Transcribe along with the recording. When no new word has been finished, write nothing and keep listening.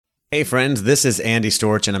Hey friends, this is Andy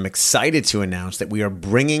Storch, and I'm excited to announce that we are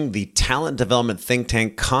bringing the Talent Development Think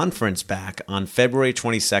Tank Conference back on February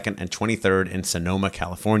 22nd and 23rd in Sonoma,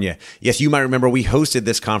 California. Yes, you might remember we hosted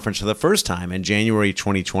this conference for the first time in January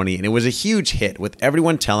 2020, and it was a huge hit with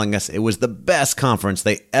everyone telling us it was the best conference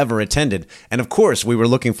they ever attended. And of course, we were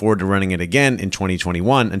looking forward to running it again in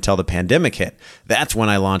 2021 until the pandemic hit. That's when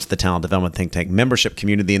I launched the Talent Development Think Tank membership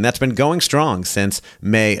community, and that's been going strong since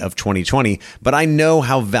May of 2020. But I know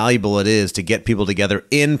how valuable it is to get people together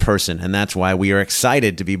in person, and that's why we are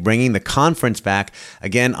excited to be bringing the conference back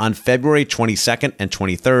again on February 22nd and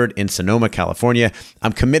 23rd in Sonoma, California.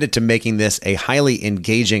 I'm committed to making this a highly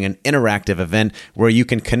engaging and interactive event where you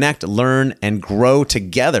can connect, learn, and grow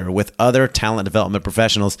together with other talent development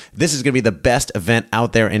professionals. This is going to be the best event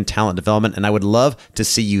out there in talent development, and I would love to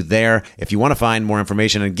see you there. If you want to find more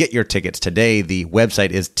information and get your tickets today, the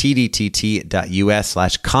website is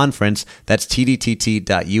tdtt.us/conference. That's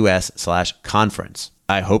tdtt.us/conference.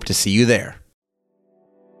 I hope to see you there.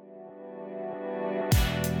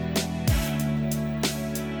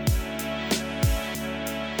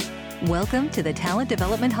 Welcome to the Talent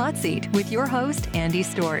Development Hot Seat with your host, Andy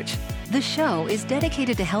Storch. The show is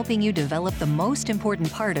dedicated to helping you develop the most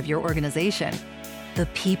important part of your organization, the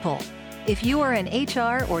people. If you are in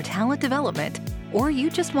HR or talent development, or you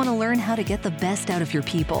just want to learn how to get the best out of your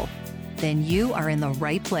people, then you are in the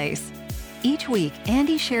right place. Each week,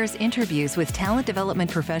 Andy shares interviews with talent development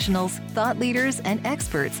professionals, thought leaders, and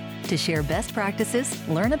experts to share best practices,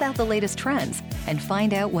 learn about the latest trends, and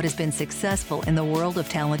find out what has been successful in the world of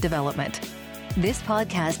talent development. This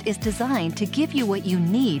podcast is designed to give you what you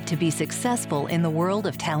need to be successful in the world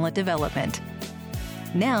of talent development.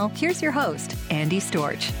 Now, here's your host, Andy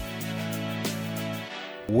Storch.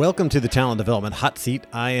 Welcome to the Talent Development Hot Seat.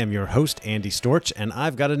 I am your host, Andy Storch, and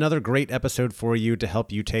I've got another great episode for you to help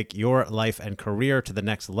you take your life and career to the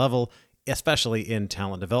next level, especially in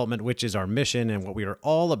talent development, which is our mission and what we are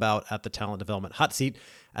all about at the Talent Development Hot Seat,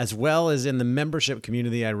 as well as in the membership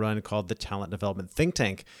community I run called the Talent Development Think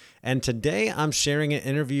Tank. And today I'm sharing an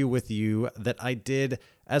interview with you that I did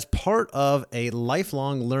as part of a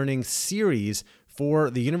lifelong learning series for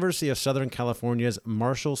the University of Southern California's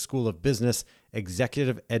Marshall School of Business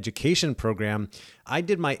Executive Education Program. I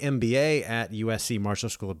did my MBA at USC Marshall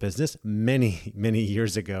School of Business many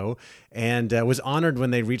years ago, and was honored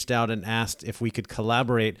when they reached out and asked if we could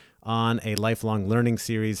collaborate on a lifelong learning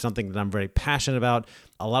series, something that I'm very passionate about.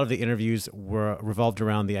 A lot of the interviews were revolved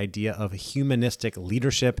around the idea of humanistic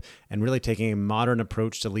leadership and really taking a modern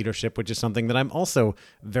approach to leadership, which is something that I'm also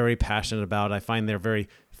very passionate about. I find they're very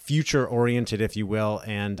future-oriented, if you will,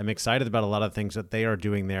 and I'm excited about a lot of things that they are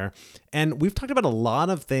doing there. And we've talked about a lot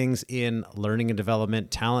of things in learning and development,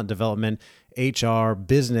 talent development, HR,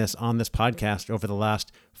 business on this podcast over the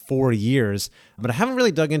last 4 years, but I haven't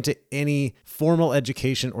really dug into any formal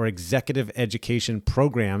education or executive education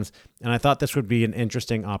programs, and I thought this would be an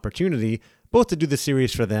interesting opportunity both to do the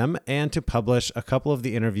series for them and to publish a couple of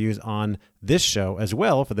the interviews on this show as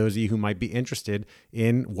well, for those of you who might be interested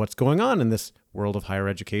in what's going on in this world of higher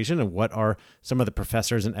education and what are some of the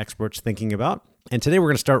professors and experts thinking about. And today we're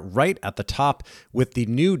going to start right at the top with the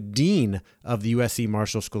new dean of the USC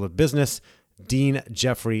Marshall School of Business, Dean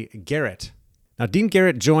Jeffrey Garrett. Now, Dean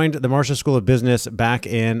Garrett joined the Marshall School of Business back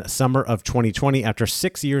in summer of 2020 after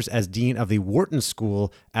 6 years as dean of the Wharton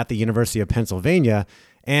School at the University of Pennsylvania.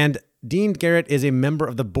 And Dean Garrett is a member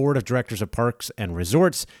of the board of directors of Parks and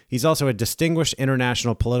Resorts. He's also a distinguished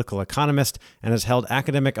international political economist and has held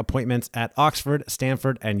academic appointments at Oxford,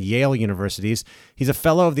 Stanford, and Yale universities. He's a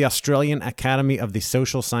fellow of the Australian Academy of the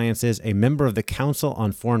Social Sciences, a member of the Council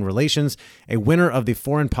on Foreign Relations, a winner of the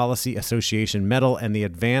Foreign Policy Association Medal and the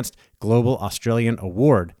Advanced Global Australian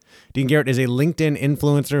Award. Dean Garrett is a LinkedIn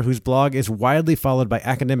influencer whose blog is widely followed by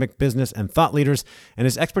academic, business, and thought leaders, and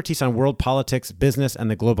his expertise on world politics, business,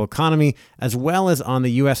 and the global economy, as well as on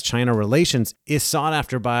the U.S.-China relations, is sought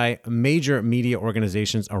after by major media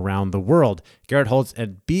organizations around the world. Garrett holds a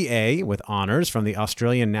BA with honors from the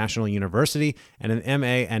Australian National University and an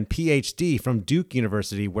MA and PhD from Duke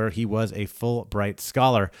University, where he was a Fulbright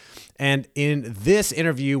scholar. And in this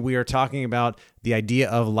interview, we are talking about the idea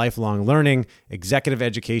of lifelong learning, executive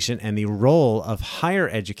education, and the role of higher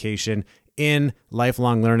education in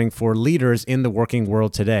lifelong learning for leaders in the working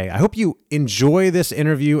world today. I hope you enjoy this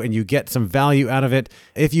interview and you get some value out of it.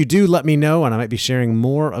 If you do, let me know, and I might be sharing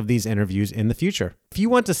more of these interviews in the future. If you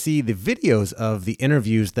want to see the videos of the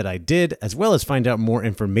interviews that I did, as well as find out more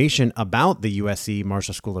information about the USC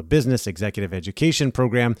Marshall School of Business Executive Education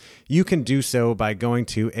Program, you can do so by going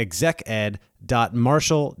to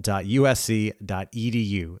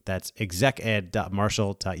execed.marshall.usc.edu. That's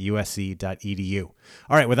execed.marshall.usc.edu.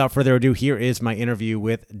 All right, without further ado, here is my interview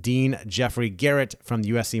with Dean Jeffrey Garrett from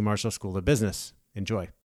the USC Marshall School of Business. Enjoy.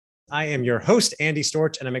 I am your host, Andy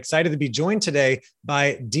Storch, and I'm excited to be joined today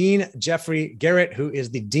by Dean Jeffrey Garrett, who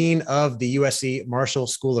is the Dean of the USC Marshall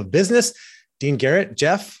School of Business. Dean Garrett,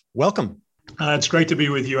 Jeff, welcome. It's great to be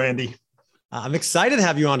with you, Andy. I'm excited to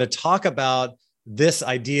have you on to talk about this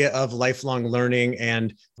idea of lifelong learning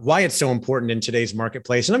and why it's so important in today's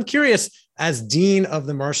marketplace. And I'm curious, as Dean of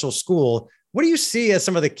the Marshall School, what do you see as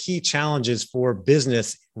some of the key challenges for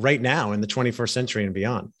business right now in the 21st century and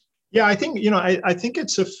beyond? Yeah, I think, I think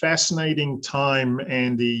it's a fascinating time,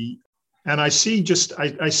 Andy. And I see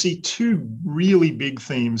two really big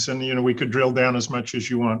themes, and, we could drill down as much as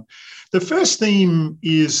you want. The first theme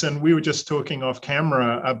is, and we were just talking off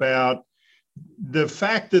camera about the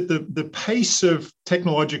fact that the pace of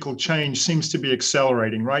technological change seems to be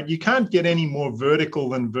accelerating, right? You can't get any more vertical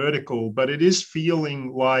than vertical, but it is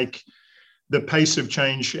feeling like the pace of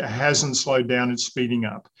change hasn't slowed down, it's speeding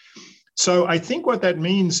up. So I think what that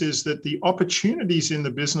means is that the opportunities in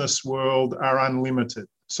the business world are unlimited.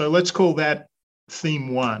 So let's call that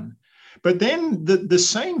theme one. But then the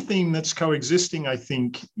same theme that's coexisting, I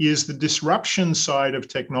think, is the disruption side of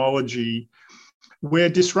technology, where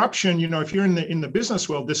disruption, if you're in the business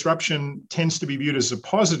world, disruption tends to be viewed as a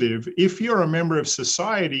positive. If you're a member of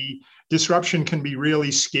society, disruption can be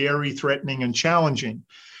really scary, threatening, and challenging.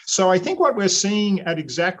 So I think what we're seeing at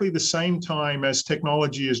exactly the same time as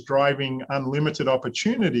technology is driving unlimited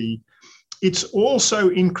opportunity, it's also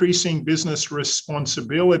increasing business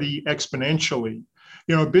responsibility exponentially.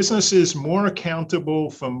 Business is more accountable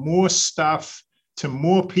for more stuff to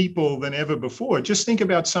more people than ever before. Just think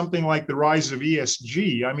about something like the rise of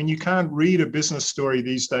ESG. I mean, you can't read a business story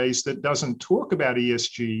these days that doesn't talk about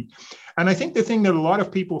ESG. And I think the thing that a lot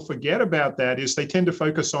of people forget about that is they tend to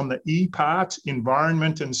focus on the E part,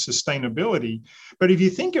 environment and sustainability. But if you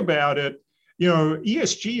think about it,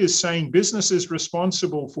 ESG is saying business is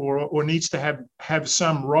responsible for or needs to have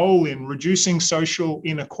some role in reducing social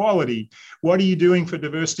inequality. What are you doing for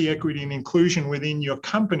diversity, equity, and inclusion within your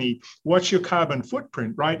company? What's your carbon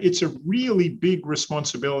footprint, right? It's a really big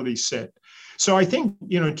responsibility set. So I think,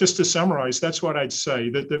 just to summarize, that's what I'd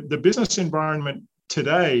say, that the business environment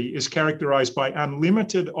today is characterized by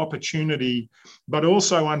unlimited opportunity, but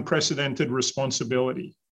also unprecedented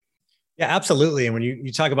responsibility. Yeah, absolutely. And when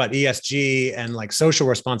you talk about ESG and like social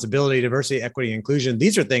responsibility, diversity, equity, inclusion,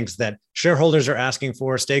 these are things that shareholders are asking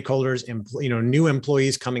for, stakeholders, new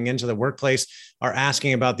employees coming into the workplace are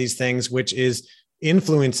asking about these things, which is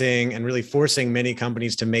influencing and really forcing many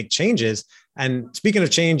companies to make changes. And speaking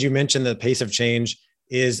of change, you mentioned the pace of change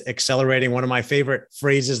is accelerating. One of my favorite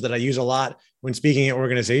phrases that I use a lot when speaking at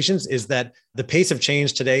organizations is that the pace of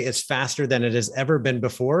change today is faster than it has ever been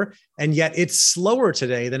before. And yet it's slower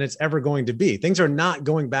today than it's ever going to be. Things are not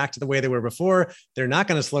going back to the way they were before. They're not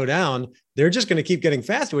going to slow down. They're just going to keep getting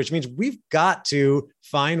faster, which means we've got to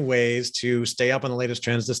find ways to stay up on the latest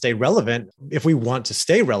trends, to stay relevant if we want to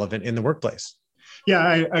stay relevant in the workplace. Yeah,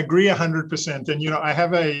 I agree 100%. And, I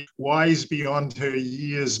have a wise beyond her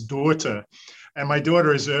years daughter. And my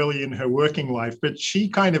daughter is early in her working life, but she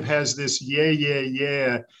kind of has this,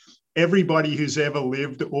 yeah. Everybody who's ever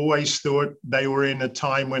lived always thought they were in a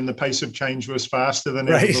time when the pace of change was faster than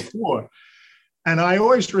ever before. And I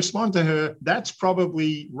always respond to her, that's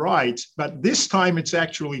probably right. But this time it's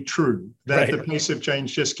actually true that the pace of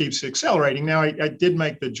change just keeps accelerating. Now, I did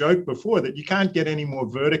make the joke before that you can't get any more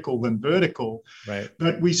vertical than vertical. Right.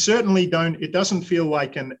 But we certainly don't, it doesn't feel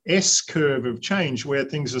like an S curve of change where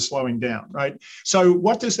things are slowing down, right? So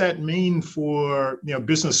what does that mean for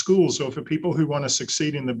business schools or for people who want to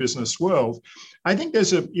succeed in the business world? I think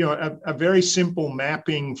there's a very simple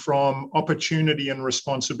mapping from opportunity and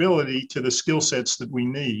responsibility to the skill sets that we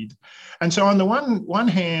need. And so on the one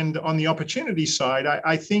hand, on the opportunity side,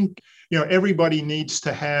 I think everybody needs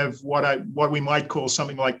to have what we might call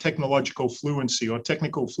something like technological fluency or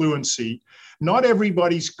technical fluency. Not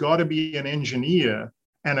everybody's got to be an engineer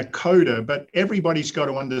and a coder, but everybody's got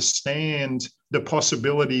to understand the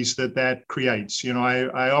possibilities that creates.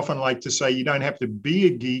 I often like to say you don't have to be a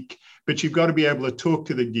geek, but you've got to be able to talk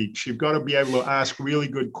to the geeks. You've got to be able to ask really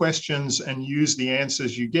good questions and use the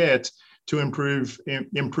answers you get to improve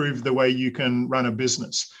the way you can run a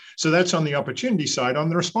business. So that's on the opportunity side. On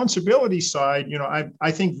the responsibility side,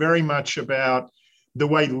 I think very much about the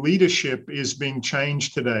way leadership is being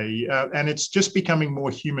changed today, and it's just becoming more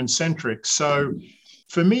human-centric. So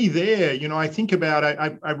for me there, I think about,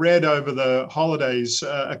 I read over the holidays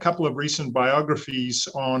a couple of recent biographies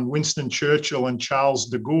on Winston Churchill and Charles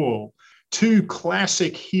de Gaulle, two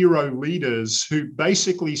classic hero leaders who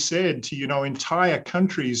basically said to, entire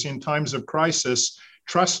countries in times of crisis,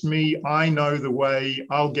 trust me, I know the way,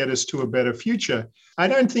 I'll get us to a better future. I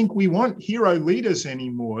don't think we want hero leaders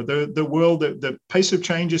anymore. The world, the pace of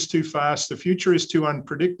change is too fast. The future is too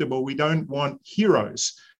unpredictable. We don't want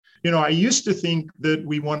heroes. I used to think that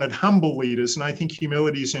we wanted humble leaders, and I think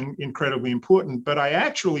humility is incredibly important. But I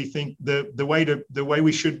actually think the way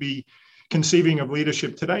we should be conceiving of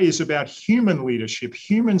leadership today is about human leadership,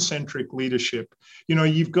 human-centric leadership.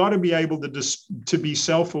 You've got to be able to be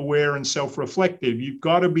self-aware and self-reflective. You've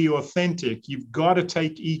got to be authentic. You've got to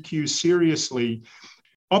take EQ seriously.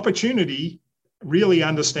 Opportunity, really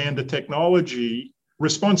understand the technology.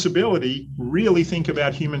 Responsibility, really think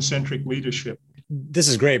about human-centric leadership. This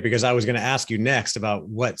is great, because I was going to ask you next about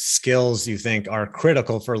what skills you think are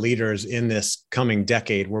critical for leaders in this coming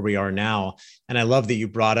decade where we are now. And I love that you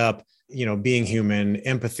brought up, being human,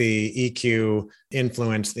 empathy, EQ,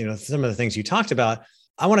 influence, some of the things you talked about.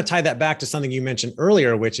 I want to tie that back to something you mentioned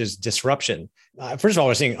earlier, which is disruption. First of all,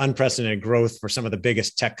 we're seeing unprecedented growth for some of the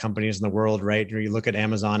biggest tech companies in the world, right? You look at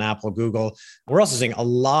Amazon, Apple, Google. We're also seeing a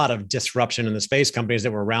lot of disruption in the space, companies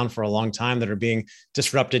that were around for a long time that are being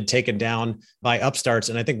disrupted, taken down by upstarts.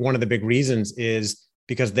 And I think one of the big reasons is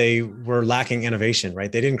because they were lacking innovation,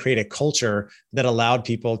 right? They didn't create a culture that allowed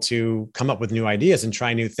people to come up with new ideas and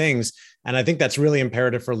try new things. And I think that's really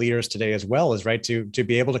imperative for leaders today as well, is right to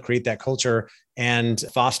be able to create that culture and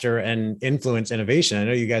foster and influence innovation. I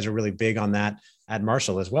know you guys are really big on that at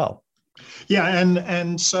Marshall as well. Yeah,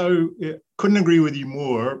 and so couldn't agree with you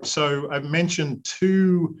more. So I've mentioned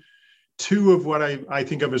two of what I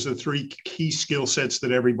think of as the three key skill sets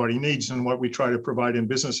that everybody needs and what we try to provide in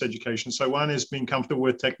business education. So one is being comfortable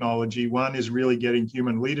with technology. One is really getting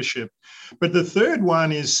human leadership. But the third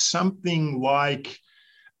one is something like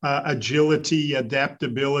agility,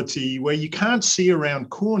 adaptability, where you can't see around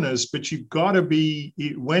corners, but you've got to be,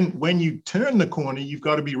 when you turn the corner, you've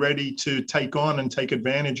got to be ready to take on and take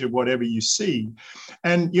advantage of whatever you see.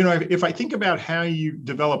 And, if I think about how you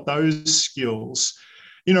develop those skills,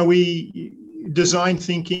 we design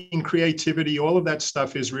thinking, creativity, all of that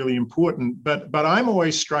stuff is really important. But I'm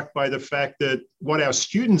always struck by the fact that what our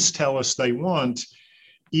students tell us they want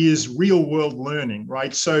is real world learning,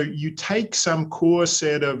 right? So you take some core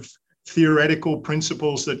set of theoretical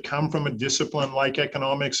principles that come from a discipline like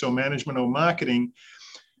economics or management or marketing,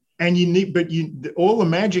 and all the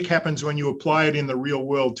magic happens when you apply it in the real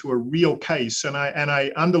world to a real case. And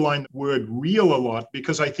I underline the word real a lot,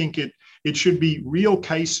 because I think it should be real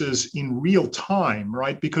cases in real time,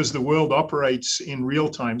 right? Because the world operates in real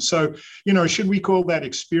time. So, should we call that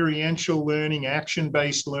experiential learning,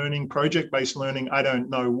 action-based learning, project-based learning? I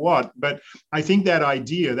don't know what, but I think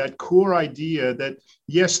that core idea that,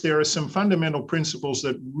 yes, there are some fundamental principles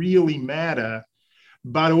that really matter,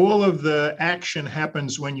 but all of the action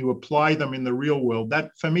happens when you apply them in the real world. That,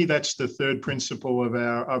 for me, that's the third principle of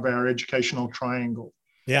our educational triangle.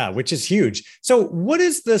 Yeah, which is huge. So what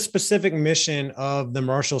is the specific mission of the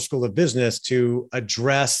Marshall School of Business to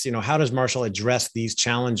address, how does Marshall address these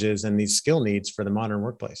challenges and these skill needs for the modern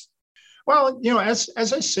workplace? Well, as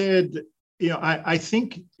I said, I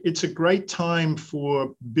think it's a great time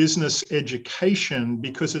for business education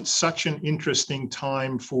because it's such an interesting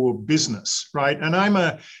time for business, right? And I'm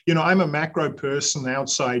a macro person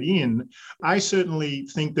outside in. I certainly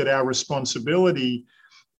think that our responsibility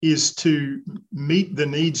is to meet the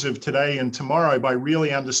needs of today and tomorrow by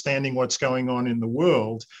really understanding what's going on in the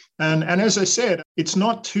world. And as I said, it's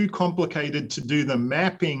not too complicated to do the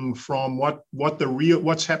mapping from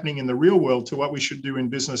what's happening in the real world to what we should do in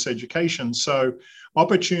business education. So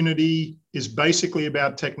opportunity is basically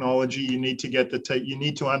about technology. You need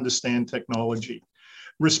to understand technology.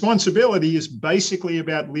 Responsibility is basically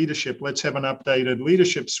about leadership. Let's have an updated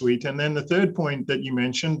leadership suite. And then the third point that you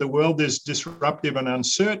mentioned, the world is disruptive and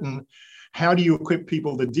uncertain. How do you equip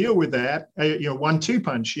people to deal with that? 1-2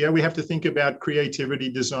 punch. Yeah, we have to think about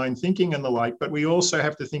creativity, design thinking, and the like, but we also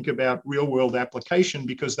have to think about real world application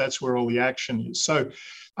because that's where all the action is. So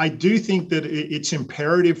I do think that it's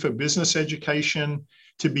imperative for business education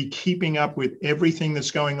to be keeping up with everything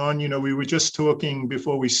that's going on. We were just talking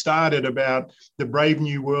before we started about the brave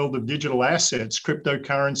new world of digital assets,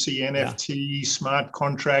 cryptocurrency, NFT, smart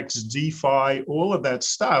contracts, DeFi, all of that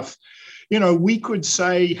stuff. we could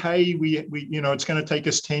say, hey, we it's going to take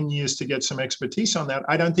us 10 years to get some expertise on that.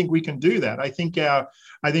 I don't think we can do that. I think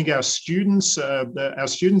our students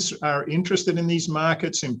are interested in these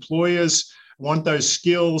markets. Employers want those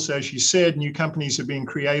skills. As you said, new companies are being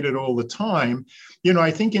created all the time.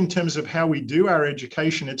 I think in terms of how we do our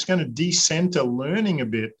education, it's going to decenter learning a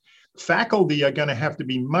bit. Faculty are going to have to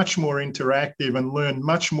be much more interactive and learn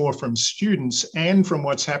much more from students and from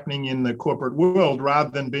what's happening in the corporate world, rather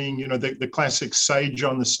than being, the classic sage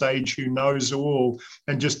on the stage who knows all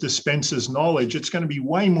and just dispenses knowledge. It's going to be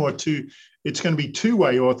it's going to be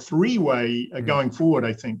two-way or three-way going forward,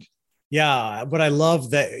 I think. Yeah. What I love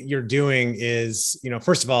that you're doing is,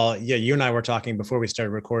 first of all, you and I were talking before we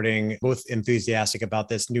started recording, both enthusiastic about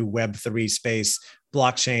this new Web3 space,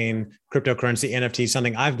 blockchain, cryptocurrency, NFT,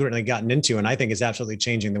 something I've really gotten into and I think is absolutely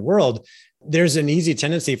changing the world. There's an easy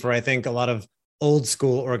tendency for, I think, a lot of old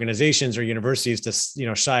school organizations or universities to,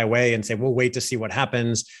 shy away and say, we'll wait to see what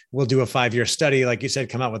happens. We'll do a 5-year study. Like you said,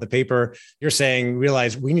 come out with a paper. You're saying,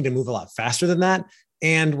 realize we need to move a lot faster than that.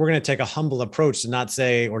 And we're going to take a humble approach to not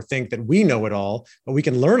say or think that we know it all, but we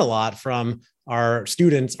can learn a lot from our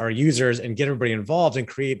students, our users, and get everybody involved and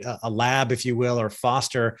create a lab, if you will, or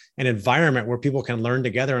foster an environment where people can learn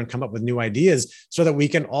together and come up with new ideas so that we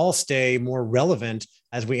can all stay more relevant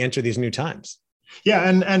as we enter these new times. Yeah.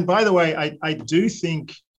 And by the way, I do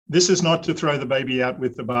think this is not to throw the baby out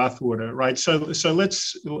with the bathwater, right? So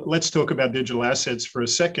let's talk about digital assets for a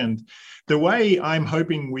second. The way I'm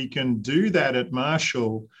hoping we can do that at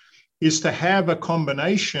Marshall is to have a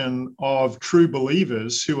combination of true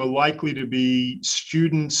believers who are likely to be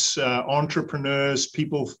students, entrepreneurs,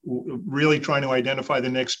 people really trying to identify the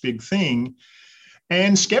next big thing,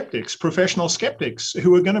 and skeptics, professional skeptics,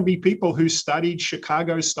 who are going to be people who studied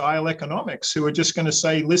Chicago-style economics, who are just going to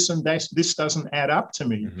say, listen, this doesn't add up to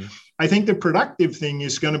me. Mm-hmm. I think the productive thing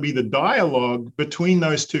is going to be the dialogue between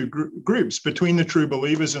those two groups, between the true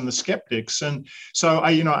believers and the skeptics. And so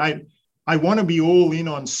I want to be all in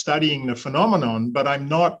on studying the phenomenon, but I'm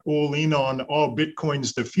not all in on,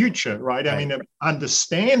 Bitcoin's the future, right? I mean,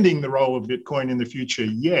 understanding the role of Bitcoin in the future,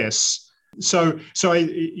 yes. So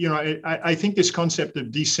I think this concept of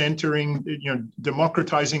decentering,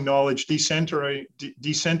 democratizing knowledge,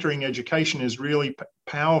 decentering education is really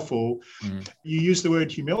powerful. Mm. You use the word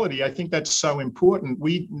humility. I think that's so important.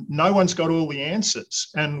 No one's got all the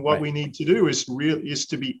answers, and what we need to do is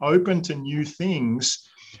to be open to new things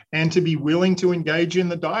and to be willing to engage in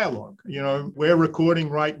the dialogue. We're recording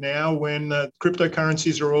right now when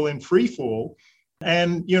cryptocurrencies are all in free fall,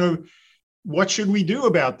 and what should we do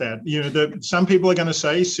about that? Some people are going to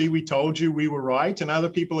say, see, we told you we were right. And other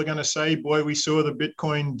people are going to say, boy, we saw the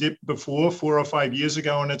Bitcoin dip before 4 or 5 years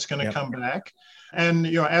ago, and it's going to come back. And,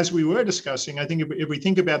 as we were discussing, I think if we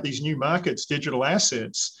think about these new markets, digital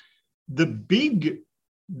assets, the big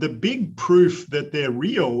proof that they're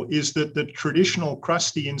real is that the traditional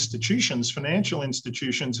crusty institutions, financial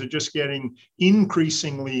institutions, are just getting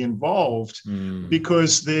increasingly involved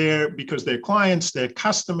because their clients, their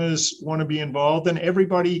customers want to be involved, and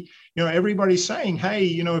everybody's saying, hey,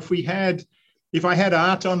 if I had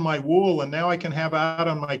art on my wall and now I can have art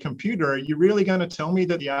on my computer, are you really going to tell me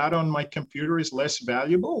that the art on my computer is less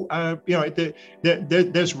valuable?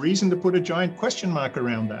 There's reason to put a giant question mark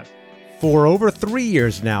around that. For over 3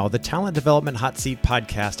 years now, the Talent Development Hot Seat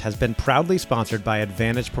podcast has been proudly sponsored by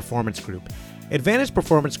Advantage Performance Group. Advantage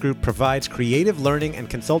Performance Group provides creative learning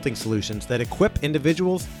and consulting solutions that equip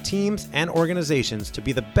individuals, teams, and organizations to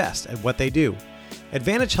be the best at what they do.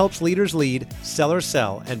 Advantage helps leaders lead, sellers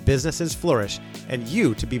sell, and businesses flourish, and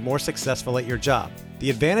you to be more successful at your job.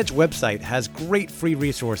 The Advantage website has great free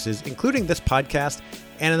resources, including this podcast,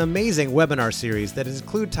 and an amazing webinar series that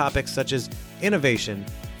include topics such as innovation,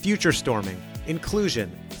 future storming,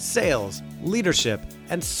 inclusion, sales, leadership,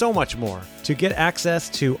 and so much more. To get access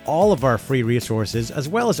to all of our free resources, as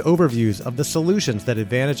well as overviews of the solutions that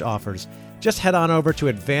Advantage offers, just head on over to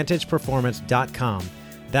advantageperformance.com.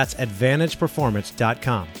 That's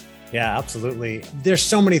advantageperformance.com. Yeah, absolutely. There's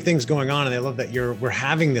so many things going on, and I love that we're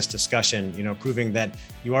having this discussion, proving that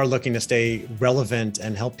you are looking to stay relevant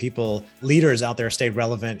and help leaders out there stay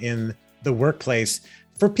relevant in the workplace.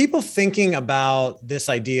 For people thinking about this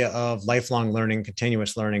idea of lifelong learning,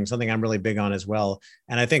 continuous learning, something I'm really big on as well.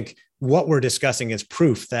 And I think what we're discussing is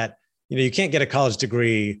proof that, you can't get a college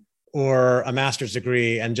degree or a master's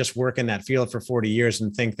degree and just work in that field for 40 years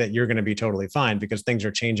and think that you're going to be totally fine, because things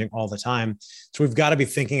are changing all the time. So we've got to be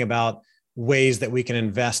thinking about ways that we can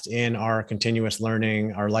invest in our continuous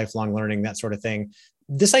learning, our lifelong learning, that sort of thing.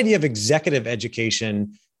 This idea of executive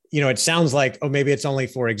education it sounds like, oh, maybe it's only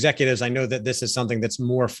for executives. I know that this is something that's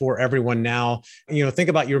more for everyone now. Think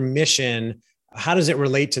about your mission. How does it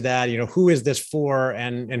relate to that? Who is this for,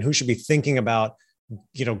 and who should be thinking about,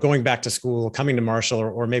 going back to school, coming to Marshall,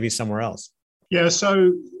 or maybe somewhere else? Yeah.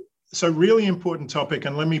 So really important topic.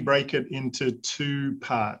 And let me break it into two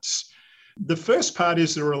parts. The first part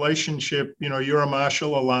is the relationship. You're a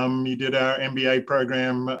Marshall alum, you did our MBA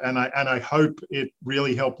program, and I hope it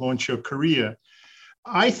really helped launch your career.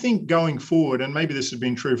 I think going forward, and maybe this has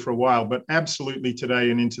been true for a while, but absolutely today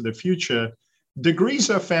and into the future, degrees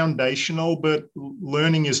are foundational, but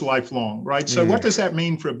learning is lifelong, right? So what does that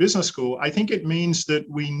mean for a business school? I think it means that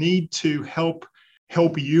we need to help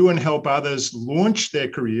you and help others launch their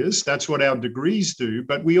careers. That's what our degrees do.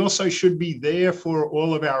 But we also should be there for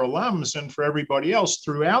all of our alums and for everybody else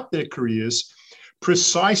throughout their careers,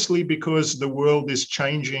 precisely because the world is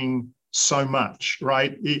changing so much,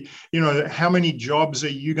 right? How many jobs are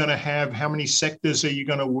you going to have? How many sectors are you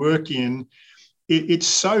going to work in? It's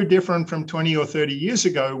so different from 20 or 30 years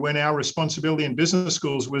ago, when our responsibility in business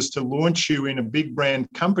schools was to launch you in a big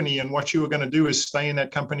brand company, and what you were going to do is stay in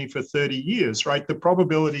that company for 30 years, right? The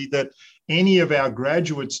probability that any of our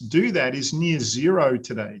graduates do that is near zero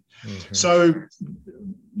today. Mm-hmm. So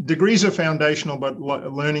degrees are foundational, but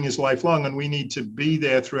learning is lifelong, and we need to be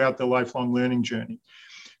there throughout the lifelong learning journey.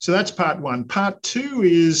 So that's part one. Part two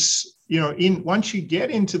is, once you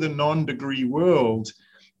get into the non-degree world,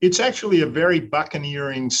 it's actually a very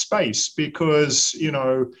buccaneering space, because,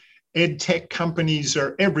 ed tech companies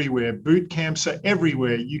are everywhere. Boot camps are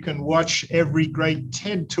everywhere. You can watch every great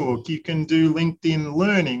TED talk. You can do LinkedIn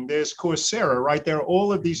Learning. There's Coursera, right? There are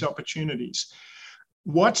all of these opportunities.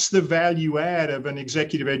 What's the value add of an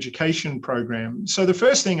executive education program? So the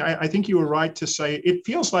first thing, I think you were right to say, it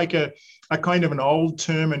feels like a kind of an old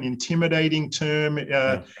term, an intimidating term.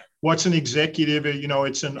 What's an executive?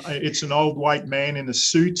 It's an old white man in a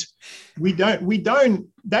suit. We don't,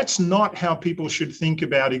 that's not how people should think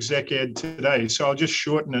about exec ed today. So I'll just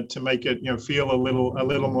shorten it to make it, feel a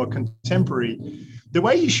little more contemporary. The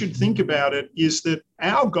way you should think about it is that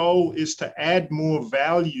our goal is to add more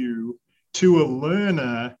value to a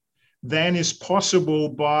learner than is possible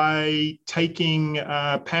by taking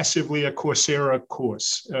passively a Coursera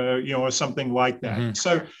course, or something like that.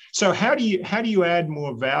 Mm-hmm. So how do you add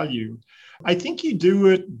more value? I think you do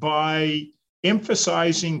it by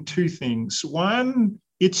emphasizing two things. One,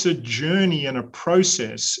 it's a journey and a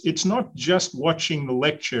process. It's not just watching the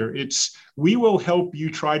lecture. We will help you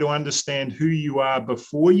try to understand who you are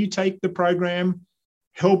before you take the program,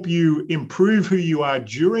 help you improve who you are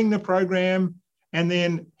during the program, and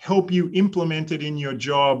then help you implement it in your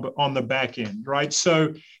job on the back end, right?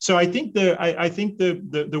 So I think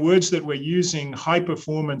the words that we're using, high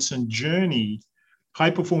performance and journey, high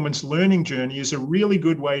performance learning journey, is a really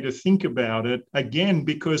good way to think about it. Again,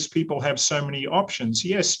 because people have so many options.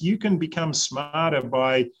 Yes, you can become smarter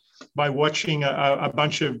by watching a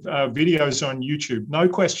bunch of videos on YouTube, no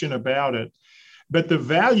question about it. But the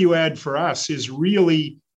value add for us is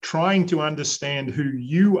really trying to understand who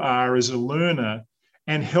you are as a learner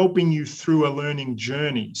and helping you through a learning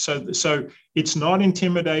journey. So it's not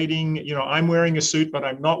intimidating. I'm wearing a suit, but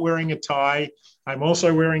I'm not wearing a tie. I'm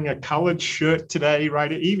also wearing a colored shirt today,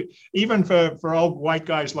 right? Even for old white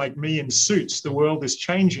guys like me in suits, the world is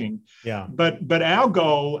changing. Yeah. But our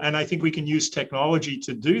goal, and I think we can use technology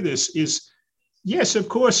to do this, is, yes, of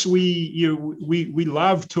course, we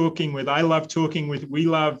love talking with, we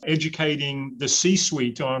love educating the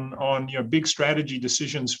C-suite on big strategy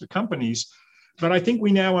decisions for companies. But I think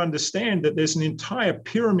we now understand that there's an entire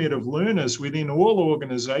pyramid of learners within all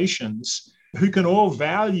organizations who can all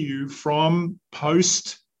value from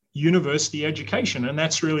post-university education. And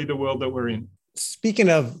that's really the world that we're in. Speaking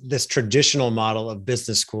of this traditional model of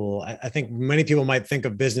business school, I think many people might think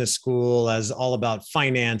of business school as all about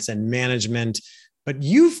finance and management, but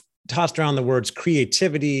you've tossed around the words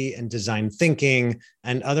creativity and design thinking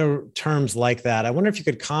and other terms like that. I wonder if you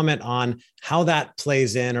could comment on how that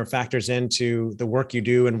plays in or factors into the work you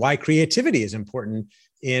do and why creativity is important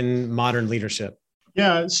in modern leadership.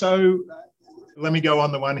 Yeah, so let me go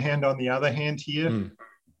on the one hand, on the other hand here.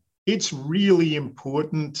 It's really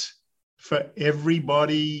important for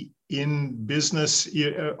everybody in business,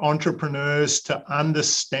 entrepreneurs, to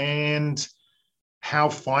understand how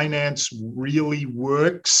finance really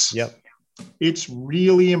works. Yep. It's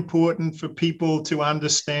really important for people to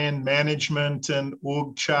understand management and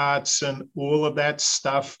org charts and all of that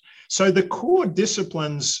stuff. So the core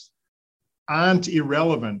disciplines aren't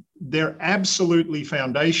irrelevant. They're absolutely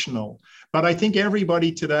foundational. But I think everybody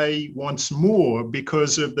today wants more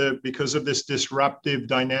because of this disruptive,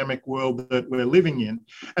 dynamic world that we're living in.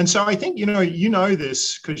 And so I think you know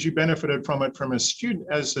this because you benefited from it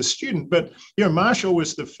as a student. But Marshall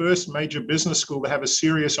was the first major business school to have a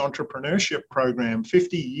serious entrepreneurship program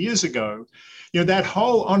 50 years ago. That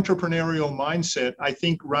whole entrepreneurial mindset, I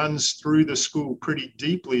think, runs through the school pretty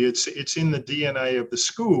deeply. It's in the DNA of the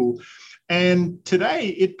school. And today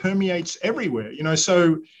it permeates everywhere.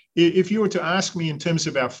 So if you were to ask me in terms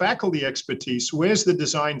of our faculty expertise, where's the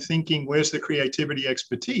design thinking, where's the creativity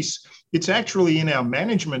expertise? It's actually in our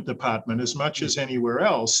management department as much as anywhere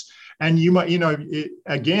else. And you might,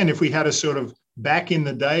 again, if we had a sort of back in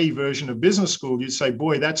the day version of business school, you'd say,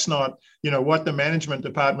 boy, that's not, what the management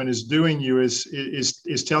department is doing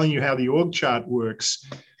is telling you how the org chart works.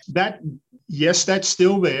 Yes, that's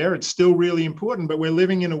still there. It's still really important, but we're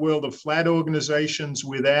living in a world of flat organizations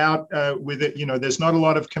with it. There's not a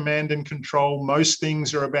lot of command and control. Most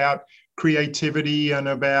things are about creativity and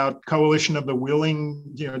about coalition of the willing,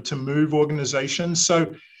 to move organizations.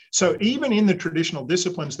 So even in the traditional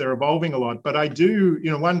disciplines, they're evolving a lot. But I do,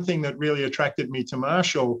 one thing that really attracted me to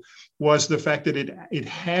Marshall was the fact that it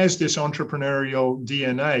has this entrepreneurial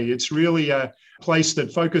DNA. It's really a place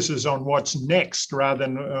that focuses on what's next rather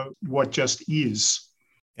than what just is.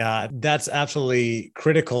 Yeah, that's absolutely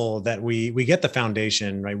critical that we get the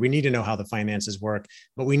foundation, right? We need to know how the finances work,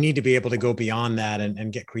 but we need to be able to go beyond that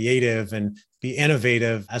and get creative and be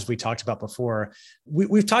innovative, as we talked about before.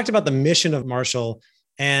 We've talked about the mission of Marshall,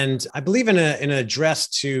 and I believe in an address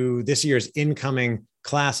to this year's incoming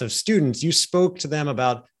class of students, you spoke to them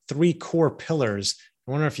about 3 core pillars.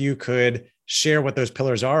 I wonder if you could share what those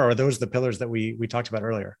pillars are, or are those the pillars that we talked about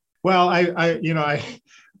earlier? Well,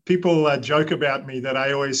 people joke about me that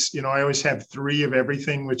I always have 3 of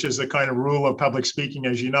everything, which is the kind of rule of public speaking,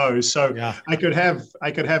 as you know. So yeah. I could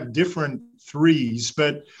have different 3s,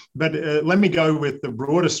 but let me go with the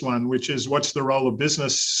broadest one, which is what's the role of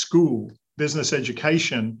business school, business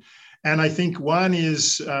education. And I think one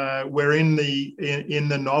is we're in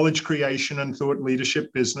the knowledge creation and thought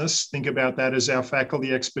leadership business. Think about that as our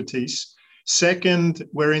faculty expertise. Second,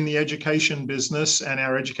 we're in the education business, and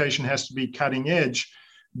our education has to be cutting edge.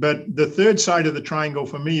 But the third side of the triangle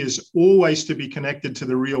for me is always to be connected to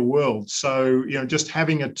the real world. So, just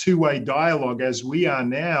having a two-way dialogue as we are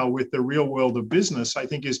now with the real world of business, I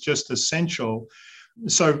think is just essential.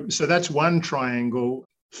 So that's one triangle: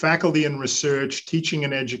 faculty and research, teaching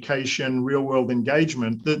and education, real world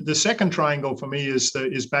engagement. The second triangle for me is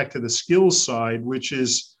back to the skills side, which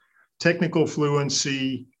is technical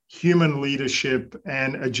fluency, human leadership,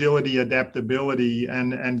 and agility, adaptability,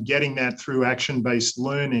 and getting that through action-based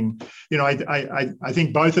learning. I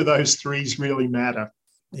think both of those 3s really matter.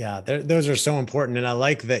 Yeah, those are so important. And I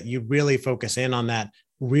like that you really focus in on that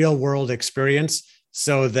real world experience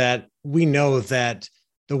so that we know that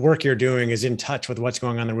the work you're doing is in touch with what's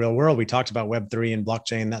going on in the real world. We talked about Web3 and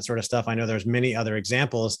blockchain, that sort of stuff. I know there's many other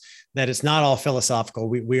examples that it's not all philosophical.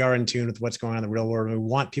 We are in tune with what's going on in the real world. We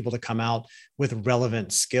want people to come out with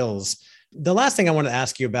relevant skills. The last thing I want to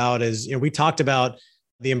ask you about is, we talked about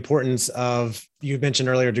the importance of, you mentioned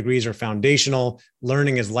earlier, degrees are foundational,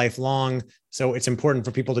 learning is lifelong. So it's important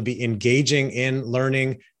for people to be engaging in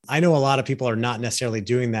learning. I know a lot of people are not necessarily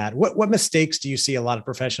doing that. What mistakes do you see a lot of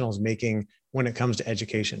professionals making when it comes to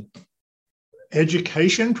education?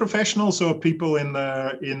 Education professionals or people in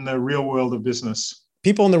the real world of business?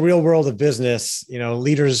 People in the real world of business,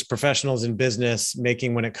 leaders, professionals in business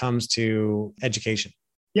making when it comes to education.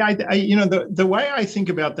 Yeah, the way I think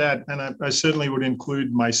about that, and I certainly would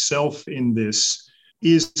include myself in this,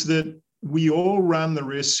 is that we all run the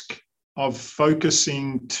risk of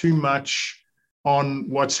focusing too much on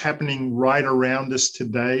what's happening right around us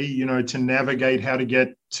today, to navigate how to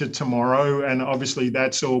get to tomorrow. And obviously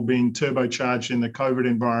that's all being turbocharged in the COVID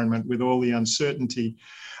environment with all the uncertainty.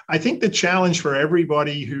 I think the challenge for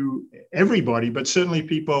everybody, but certainly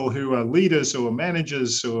people who are leaders or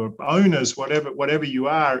managers or owners, whatever you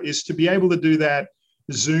are, is to be able to do that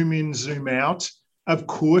zoom in, zoom out. Of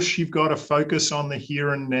course, you've got to focus on the here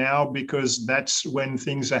and now because that's when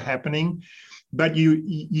things are happening. But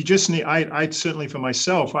you just need, I certainly for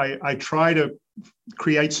myself, I try to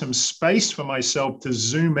create some space for myself to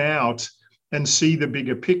zoom out and see the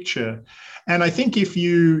bigger picture. And I think if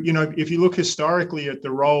you look historically at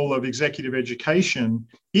the role of executive education,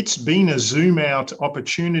 it's been a zoom out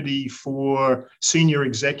opportunity for senior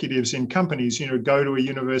executives in companies, go to a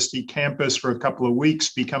university campus for a couple of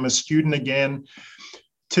weeks, become a student again.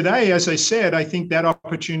 today, as I said, I think that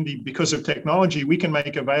opportunity, because of technology, we can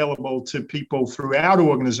make available to people throughout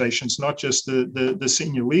organizations, not just the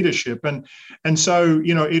senior leadership. And so,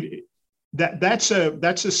 that's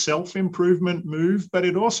a self-improvement move, but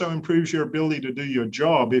it also improves your ability to do your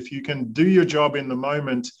job. If you can do your job in the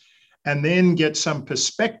moment and then get some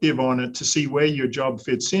perspective on it to see where your job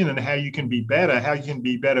fits in and how you can be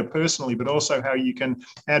better personally, but also how you can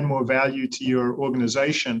add more value to your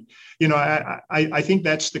organization. I think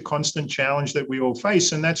that's the constant challenge that we all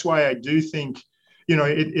face. And that's why I do think,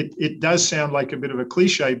 it does sound like a bit of a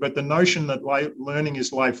cliche, but the notion that learning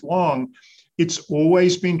is lifelong, it's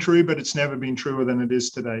always been true, but it's never been truer than it is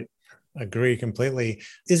today. Agree completely.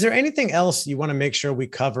 Is there anything else you want to make sure we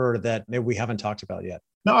cover that maybe we haven't talked about yet?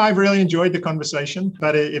 No, I've really enjoyed the conversation,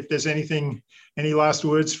 but if there's any last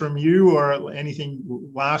words from you or anything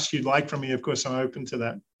last you'd like from me, of course, I'm open to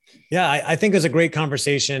that. Yeah, I think it was a great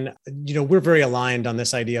conversation. We're very aligned on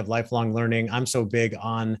this idea of lifelong learning. I'm so big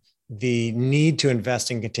on the need to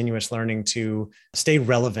invest in continuous learning to stay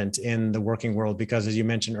relevant in the working world, because as you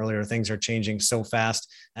mentioned earlier, things are changing so fast.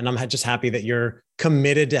 And I'm just happy that you're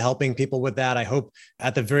committed to helping people with that. I hope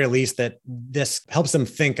at the very least that this helps them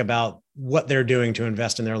think about what they're doing to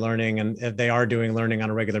invest in their learning, and if they are doing learning on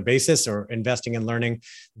a regular basis or investing in learning,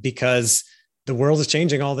 because the world is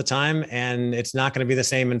changing all the time and it's not going to be the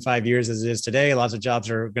same in 5 years as it is today. Lots of jobs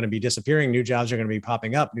are going to be disappearing. New jobs are going to be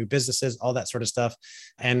popping up, new businesses, all that sort of stuff.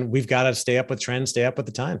 And we've got to stay up with trends, stay up with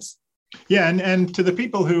the times. Yeah. And to the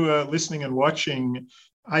people who are listening and watching,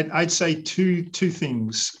 I'd say two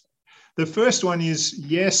things. The first one is,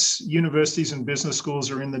 yes, universities and business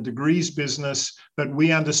schools are in the degrees business, but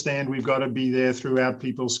we understand we've got to be there throughout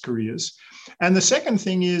people's careers. And the second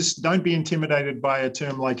thing is, don't be intimidated by a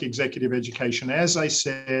term like executive education. As I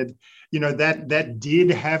said, that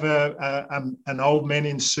did have an old men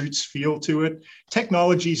in suits feel to it.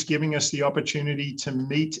 Technology is giving us the opportunity to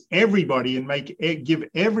meet everybody and give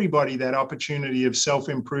everybody that opportunity of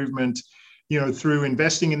self-improvement, through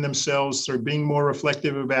investing in themselves, through being more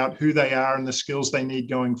reflective about who they are and the skills they need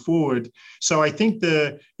going forward. So I think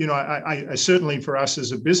I certainly for us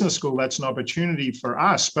as a business school, that's an opportunity for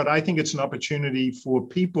us, but I think it's an opportunity for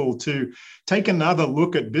people to take another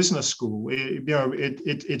look at business school.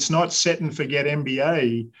 It's not set and forget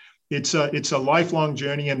MBA. It's a lifelong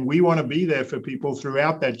journey, and we want to be there for people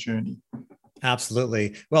throughout that journey.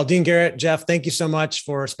 Absolutely. Well, Dean Garrett, Jeff, thank you so much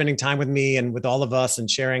for spending time with me and with all of us and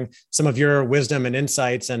sharing some of your wisdom and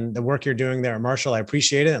insights and the work you're doing there at Marshall. I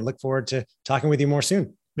appreciate it and look forward to talking with you more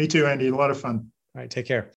soon. Me too, Andy. A lot of fun. All right. Take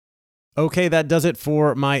care. Okay, that does it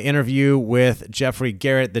for my interview with Jeffrey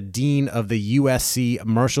Garrett, the Dean of the USC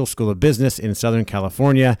Marshall School of Business in Southern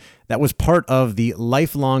California. That was part of the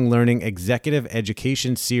Lifelong Learning Executive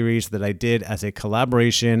Education series that I did as a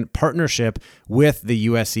collaboration partnership with the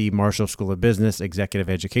USC Marshall School of Business Executive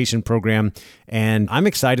Education Program. And I'm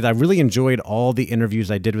excited. I really enjoyed all the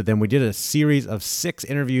interviews I did with them. We did a series of 6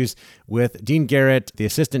 interviews with Dean Garrett, the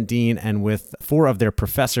assistant dean, and with 4 of their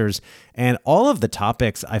professors. And all of the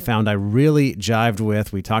topics I found I really jived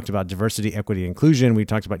with. We talked about diversity, equity, inclusion. We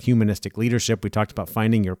talked about humanistic leadership. We talked about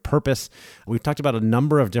finding your purpose. We talked about a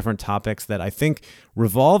number of different topics that I think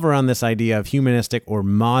revolve around this idea of humanistic or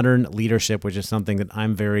modern leadership, which is something that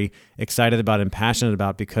I'm very excited about and passionate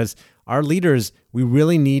about, because our leaders, we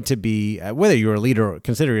really need to be, whether you're a leader or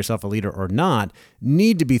consider yourself a leader or not,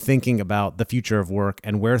 need to be thinking about the future of work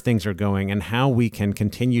and where things are going and how we can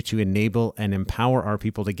continue to enable and empower our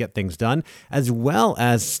people to get things done, as well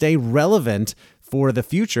as stay relevant for the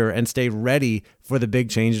future and stay ready for the big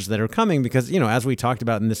changes that are coming. Because, as we talked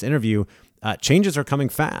about in this interview, changes are coming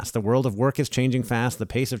fast. The world of work is changing fast. The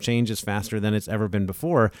pace of change is faster than it's ever been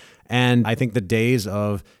before. And I think the days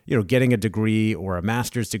of, getting a degree or a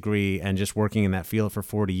master's degree and just working in that field for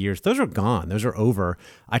 40 years, those are gone. Those are over.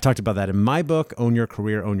 I talked about that in my book, Own Your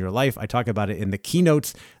Career, Own Your Life. I talk about it in the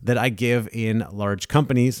keynotes that I give in large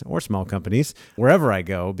companies or small companies, wherever I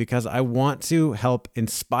go, because I want to help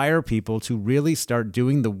inspire people to really start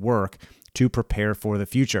doing the work to prepare for the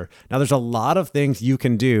future. Now, there's a lot of things you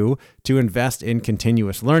can do to invest in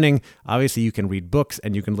continuous learning. Obviously, you can read books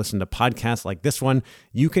and you can listen to podcasts like this one.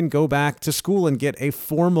 You can go back to school and get a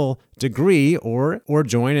formal degree or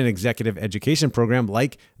join an executive education program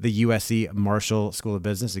like the USC Marshall School of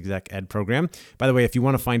Business Exec Ed program. By the way, if you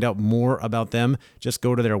want to find out more about them, just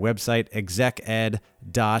go to their website,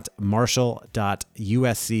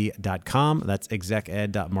 execed.marshall.usc.com. That's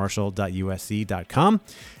execed.marshall.usc.com.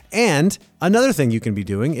 And another thing you can be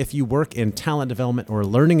doing if you work in talent development or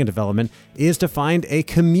learning and development is to find a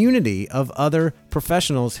community of other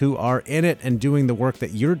professionals who are in it and doing the work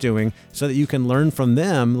that you're doing so that you can learn from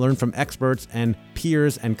them, learn from experts and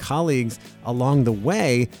peers and colleagues along the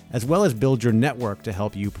way, as well as build your network to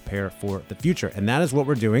help you prepare for the future. And that is what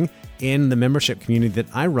we're doing in the membership community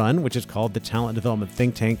that I run, which is called the Talent Development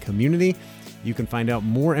Think Tank Community. You can find out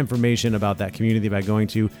more information about that community by going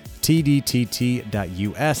to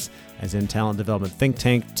tdtt.us, as in Talent Development Think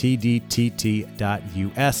Tank,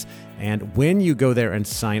 tdtt.us. And when you go there and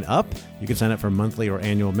sign up, you can sign up for monthly or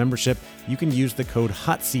annual membership. You can use the code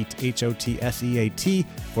HOTSEAT, HOTSEAT,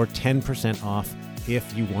 for 10% off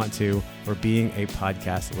if you want to, for being a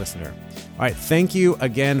podcast listener. All right, thank you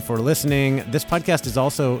again for listening. This podcast is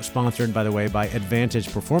also sponsored, by the way, by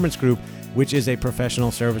Advantage Performance Group, which is a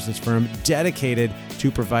professional services firm dedicated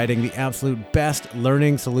to providing the absolute best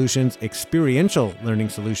learning solutions, experiential learning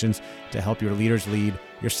solutions, to help your leaders lead,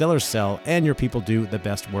 your sellers sell, and your people do the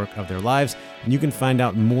best work of their lives. And you can find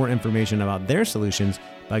out more information about their solutions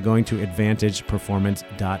by going to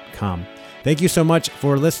advantageperformance.com. Thank you so much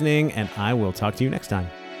for listening, and I will talk to you next time.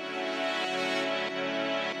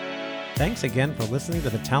 Thanks again for listening to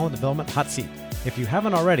the Talent Development Hot Seat. If you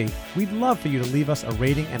haven't already, we'd love for you to leave us a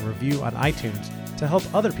rating and review on iTunes to help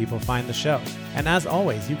other people find the show. And as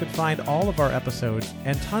always, you can find all of our episodes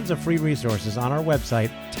and tons of free resources on our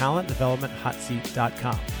website,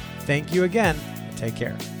 talentdevelopmenthotseat.com. Thank you again, and take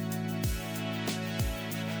care.